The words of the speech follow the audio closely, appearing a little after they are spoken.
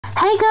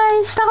Hey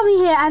guys, Darby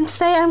here, and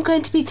today I'm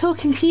going to be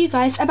talking to you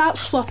guys about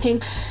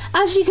swapping.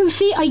 As you can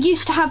see, I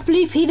used to have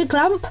Bloopy the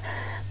Glump,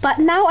 but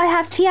now I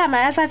have Tiamo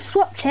as I've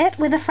swapped it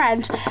with a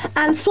friend.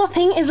 And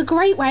swapping is a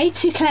great way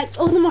to collect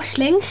all the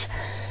Moshlings.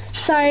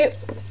 So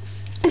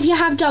if you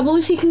have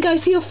doubles, you can go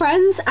to your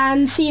friends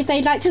and see if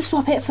they'd like to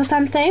swap it for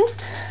something.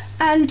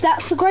 And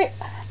that's a great,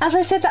 as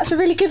I said, that's a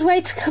really good way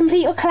to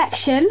complete your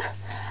collection.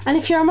 And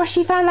if you're a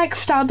Moshi fan like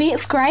Darby,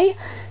 it's great.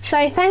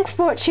 So thanks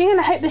for watching, and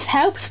I hope this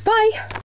helps. Bye!